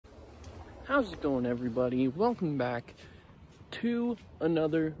How's it going, everybody? Welcome back to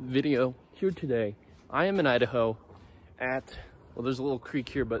another video here today. I am in Idaho at, well, there's a little creek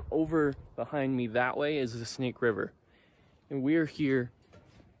here, but over behind me that way is the Snake River. And we're here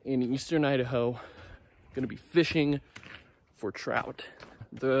in eastern Idaho, gonna be fishing for trout.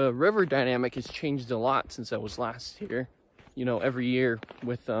 The river dynamic has changed a lot since I was last here. You know, every year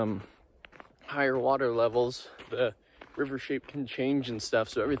with higher water levels, the river shape can change and stuff,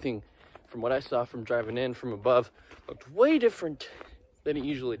 so everything from what I saw from driving in from above looked way different than it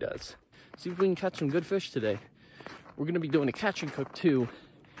usually does. See if we can catch some good fish today. We're gonna be doing a catch and cook too.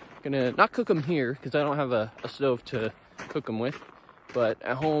 Gonna not cook them here because I don't have a stove to cook them with, but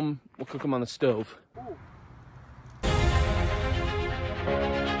at home we'll cook them on the stove.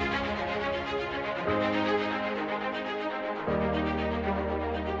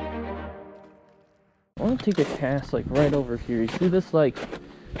 I want to take a cast like right over here. You see this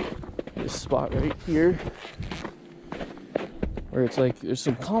this spot right here where it's like there's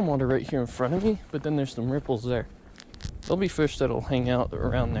some calm water right here in front of me, but then there's some ripples there. There'll be fish that'll hang out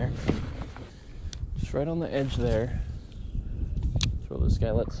around there. Just right on the edge there. Throw this guy,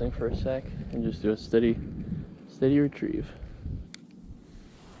 let sink for a sec, and just do a steady retrieve.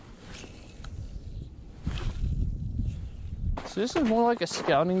 So this is more like a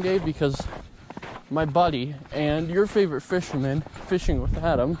scouting day because my buddy and your favorite fisherman, Fishing with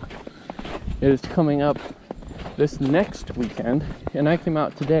Adam, is coming up this next weekend, and I came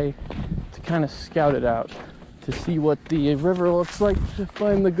out today to kind of scout it out, to see what the river looks like, to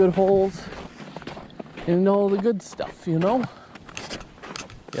find the good holes and all the good stuff, you know?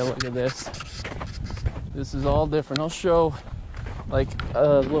 Yeah, look at this. This is all different. I'll show like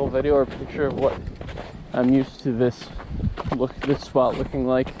a little video or picture of what I'm used to this spot looking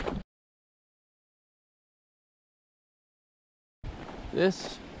like.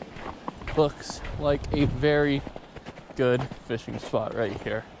 This looks like a very good fishing spot right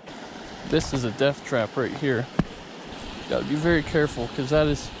here. This is a death trap right here. Gotta be very careful because that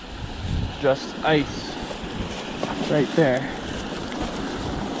is just ice right there.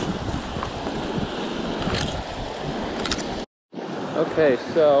 Okay,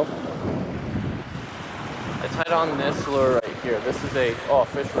 so I tied on this lure right here. This is a, oh,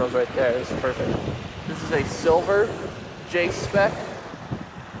 fish rose right there. This is perfect. This is a silver J-spec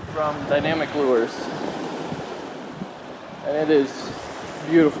from Dynamic Lures, and it is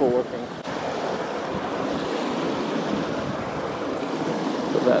beautiful looking.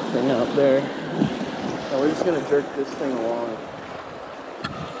 Put that thing out there, and we're just gonna jerk this thing along.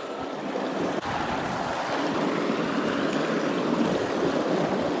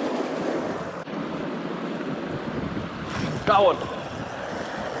 Got one.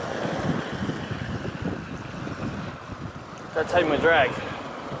 Gotta tighten my drag.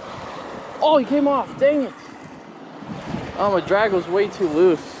 Oh, he came off, dang it. Oh, my drag was way too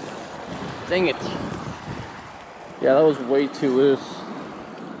loose. Dang it. Yeah, that was way too loose.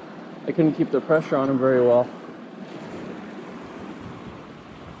 I couldn't keep the pressure on him very well.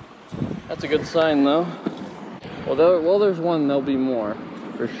 That's a good sign though. Well, there's one, there'll be more,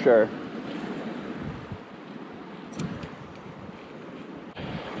 for sure.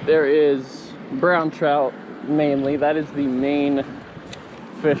 There is brown trout, mainly. That is the main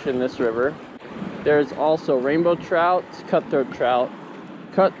fish in this river. There's also rainbow trout, cutthroat trout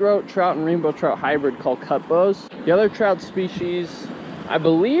and rainbow trout hybrid called cutbows. The other trout species, I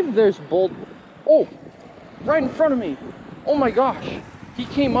believe there's oh, right in front of me. Oh my gosh. He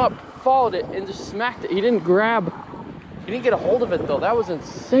came up, followed it, and just smacked it. He didn't get a hold of it though. That was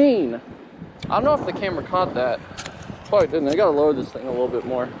insane. I don't know if the camera caught that. Probably didn't. I gotta lower this thing a little bit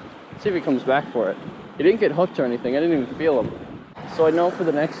more. See if he comes back for it. He didn't get hooked or anything. I didn't even feel him. So I know for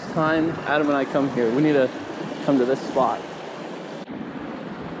the next time Adam and I come here, we need to come to this spot.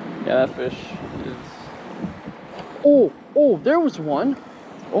 Yeah, that fish is... Oh, there was one.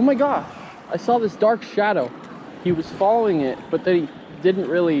 Oh my gosh. I saw this dark shadow. He was following it, but then he didn't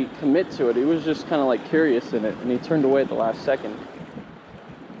really commit to it. He was just kind of like curious in it, and he turned away at the last second.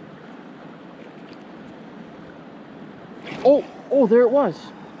 Oh, there it was.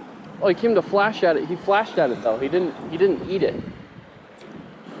 Oh, he came to flash at it. He flashed at it though. He didn't eat it.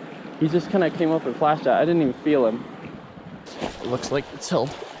 He just kind of came up and flashed at it. I didn't even feel him. It looks like it's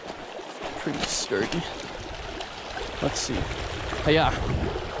held pretty sturdy. Let's see. Hey, yeah.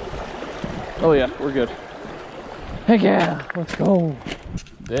 Oh yeah, we're good. Heck yeah, let's go.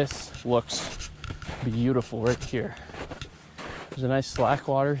 This looks beautiful right here. There's a nice slack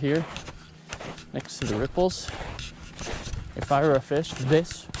water here next to the ripples. If I were a fish,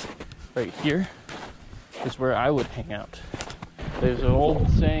 this right here is where I would hang out. There's an old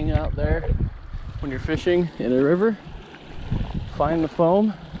saying out there, when you're fishing in a river, find the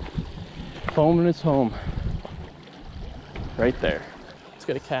foam. Foam in its home. Right there. Let's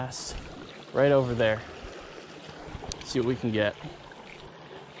get a cast right over there. See what we can get.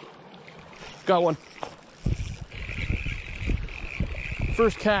 Got one.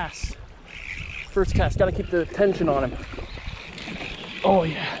 First cast. First cast. Gotta keep the tension on him. Oh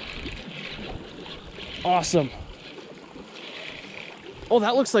yeah. Awesome. Oh,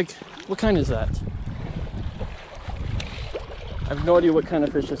 that looks like, what kind is that? I have no idea what kind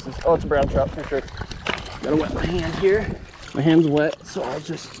of fish this is. Oh, it's a brown trout for sure. Gotta wet my hand here. My hand's wet, so I'll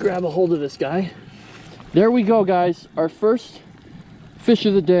just grab a hold of this guy. There we go, guys. Our first fish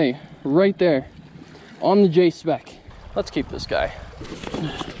of the day, right there, on the J-spec. Let's keep this guy.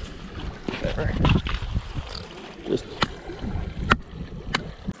 There. Just,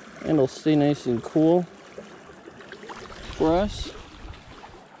 and it'll stay nice and cool for us.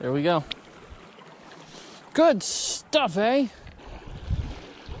 There we go. Good stuff, eh?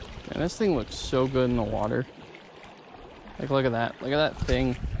 And this thing looks so good in the water. Like, look at that. Look at that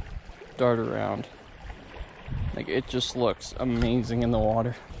thing dart around. Like, it just looks amazing in the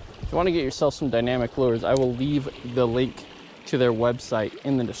water. If you want to get yourself some dynamic lures, I will leave the link to their website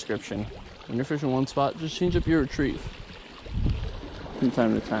in the description. When you're fishing one spot, just change up your retrieve from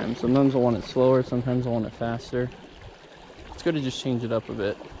time to time. Sometimes I want it slower, sometimes I want it faster. It's good to just change it up a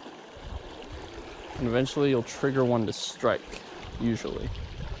bit. And eventually you'll trigger one to strike, usually.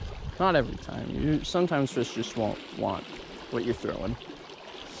 Not every time. Sometimes fish just won't want what you're throwing.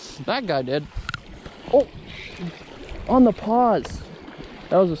 That guy did. Oh, on the pause.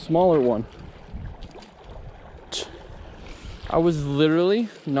 That was a smaller one. I was literally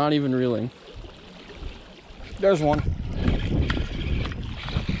not even reeling. There's one.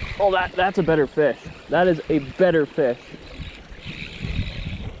 Oh, that's a better fish. That is a better fish.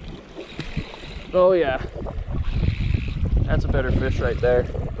 Oh yeah. That's a better fish right there.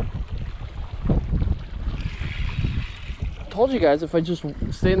 Told you guys, if I just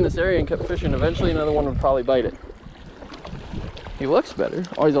stayed in this area and kept fishing, eventually another one would probably bite it. He looks better.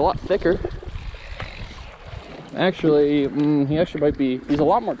 Oh, he's a lot thicker. Actually, he actually might be, he's a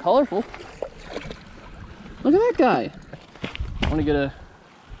lot more colorful. Look at that guy. I want to get a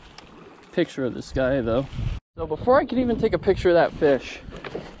picture of this guy though. So before I could even take a picture of that fish,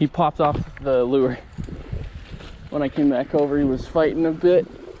 he popped off the lure. When I came back over, he was fighting a bit,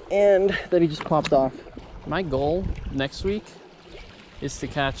 and then he just popped off. My goal next week is to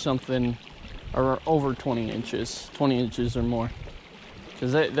catch something over 20 inches or more.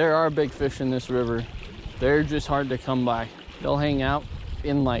 Because there are big fish in this river. They're just hard to come by. They'll hang out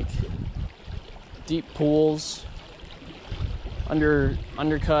in like deep pools,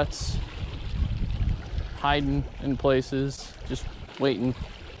 undercuts, hiding in places, just waiting.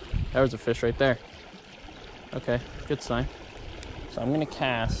 There was a fish right there. Okay, good sign. So I'm gonna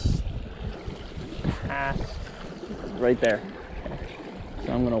cast right there. Okay.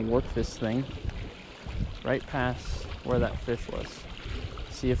 So I'm gonna work this thing right past where that fish was.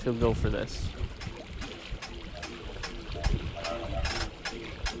 See if he'll go for this.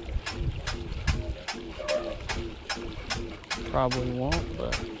 Probably won't,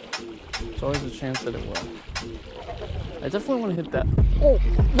 but there's always a chance that it will. I definitely want to hit that. Oh,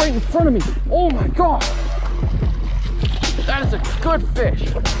 right in front of me. Oh my God. That is a good fish.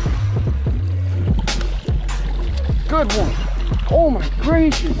 Good one. Oh my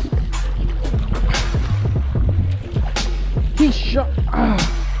gracious. He shot.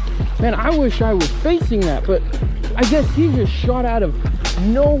 Man, I wish I was facing that, but I guess he just shot out of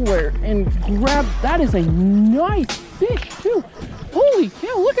nowhere and grabbed. That is a nice fish too. Holy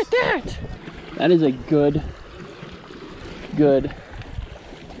cow, look at that. That is a good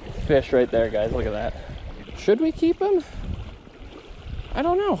fish right there, guys. Look at that. Should we keep him? I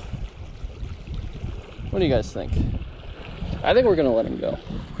don't know. What do you guys think? I think we're gonna let him go.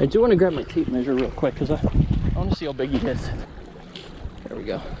 I do want to grab my tape measure real quick because I want to see how big he is. There we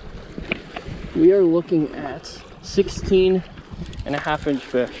go. We are looking at 16.5-inch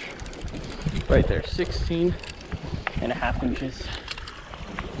fish. Right there, 16.5 inches.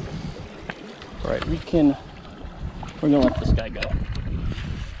 All right, we're gonna let this guy go.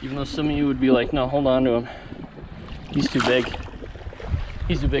 Even though some of you would be like, no, hold on to him. He's too big.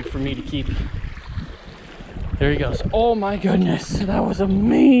 He's too big for me to keep. There he goes. Oh my goodness, that was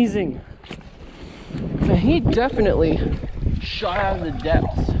amazing. So he definitely shot out of the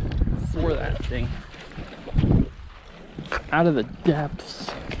depths for that thing. Out of the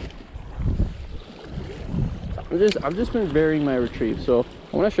depths. I've just been varying my retrieve, so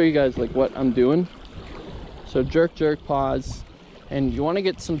I want to show you guys like what I'm doing. So jerk, pause, And you want to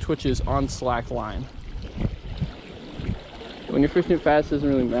get some twitches on slack line. When you're fishing it fast, it doesn't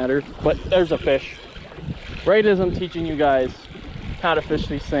really matter. But there's a fish. Right as I'm teaching you guys how to fish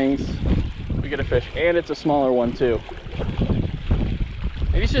these things, we get a fish. And it's a smaller one too.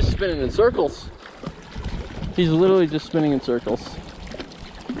 And he's just spinning in circles. He's literally just spinning in circles.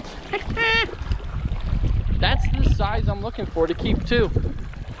 That's the size I'm looking for to keep too.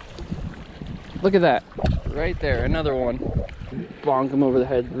 Look at that. Right there, another one. Bonk him over the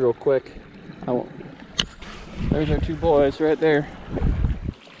head real quick. I won't. There's our two boys right there.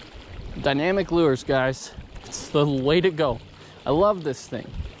 Dynamic lures, guys. It's the way to go. I love this thing.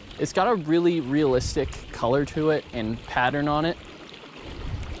 It's got a really realistic color to it and pattern on it,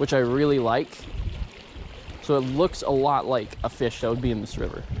 which I really like. So it looks a lot like a fish that would be in this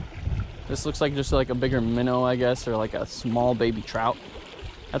river. This looks like just like a bigger minnow, I guess, or like a small baby trout.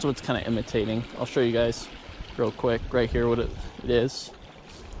 That's what it's kind of imitating. I'll show you guys real quick right here what it is.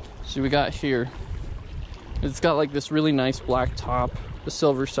 So we got here, it's got like this really nice black top, the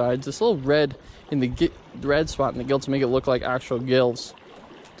silver sides, this little red in the red spot in the gill to make it look like actual gills.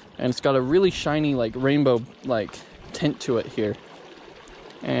 And it's got a really shiny like rainbow like tint to it here.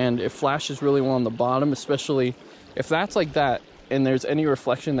 And it flashes really well on the bottom, especially if that's like that and there's any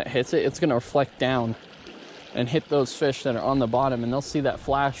reflection that hits it, it's gonna reflect down and hit those fish that are on the bottom, and they'll see that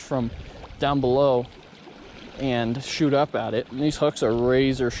flash from down below and shoot up at it. And these hooks are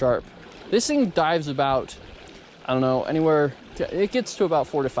razor sharp. This thing dives about, I don't know, anywhere, it gets to about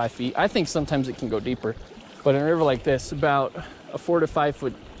 4 to 5 feet. I think sometimes it can go deeper, but in a river like this, about a 4 to 5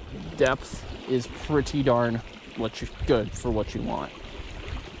 foot depth is pretty darn good for what you want.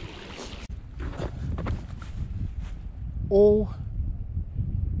 Oh,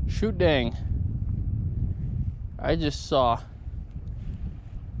 shoot dang. I just saw,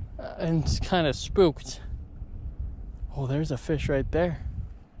 and it's kind of spooked. Oh, there's a fish right there.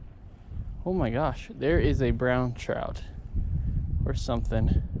 Oh my gosh, there is a brown trout or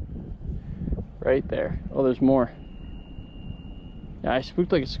something right there. Oh, there's more. Yeah, I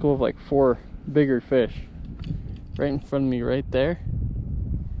spooked like a school of like 4 bigger fish right in front of me right there.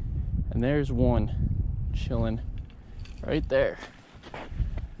 And there's one chilling right there.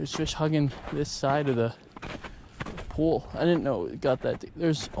 There's fish hugging this side of the pool. I didn't know it got that deep.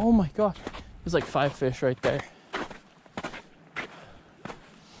 There's, oh my gosh, there's like 5 fish right there.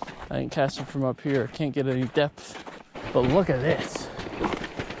 I didn't cast them from up here. I can't get any depth. But look at this.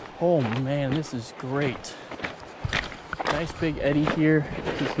 Oh man, this is great. Nice big eddy here.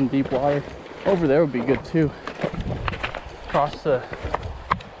 This is some deep water. Over there would be good too. Across the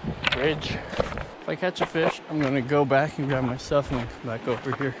bridge. If I catch a fish, I'm gonna go back and grab my stuff and come back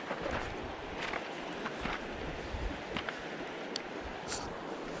over here.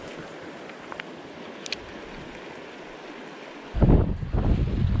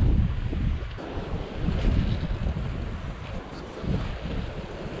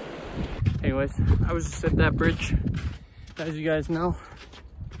 Anyways, I was just at that bridge. As you guys know,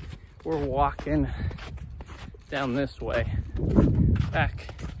 we're walking down this way, back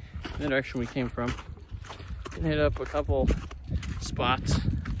in the direction we came from. And hit up a couple spots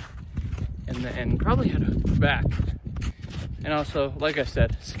and then probably head back. And also, like I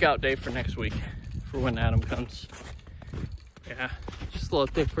said, scout day for next week for when Adam comes. Yeah, just a little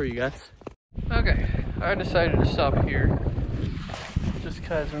tip for you guys. Okay, I decided to stop here just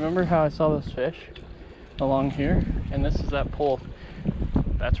because remember how I saw those fish along here? And this is that pool.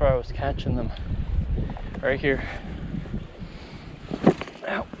 That's where I was catching them. Right here.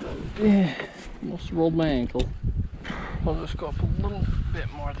 Ow. Yeah. Almost rolled my ankle. I'll just go up a little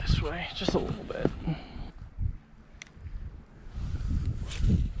bit more this way. Just a little bit.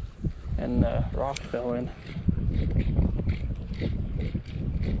 And the rock fell in.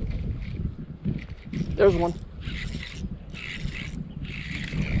 There's one.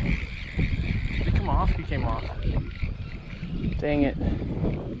 Did he come off? He came off. Dang it.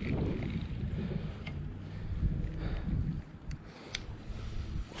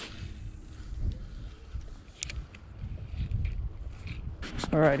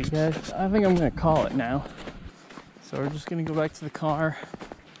 Alrighty guys, I think I'm gonna call it now. So we're just gonna go back to the car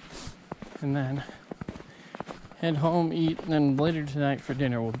and then head home, eat, and then later tonight for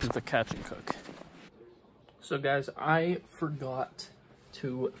dinner we'll do the catch and cook. So guys, I forgot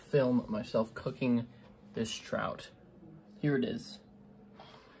to film myself cooking this trout. Here it is.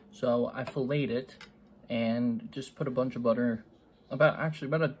 So I filleted it and just put a bunch of butter, about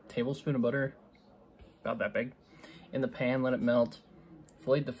a tablespoon of butter, about that big, in the pan, let it melt.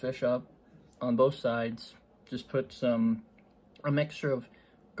 Filleted the fish up on both sides. Just put a mixture of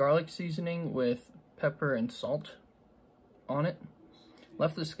garlic seasoning with pepper and salt on it.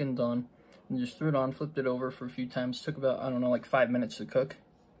 left the skins on, and just threw it on, flipped it over for a few times. Took about, I don't know, like 5 minutes to cook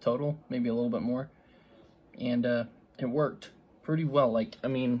total, maybe a little bit more. And it worked pretty well. Like, I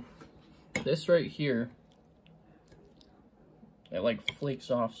mean, this right here, it like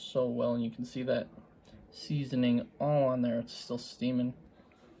flakes off so well, and you can see that seasoning all on there. It's still steaming.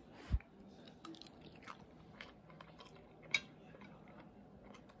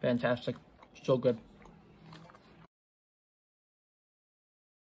 Fantastic. So good.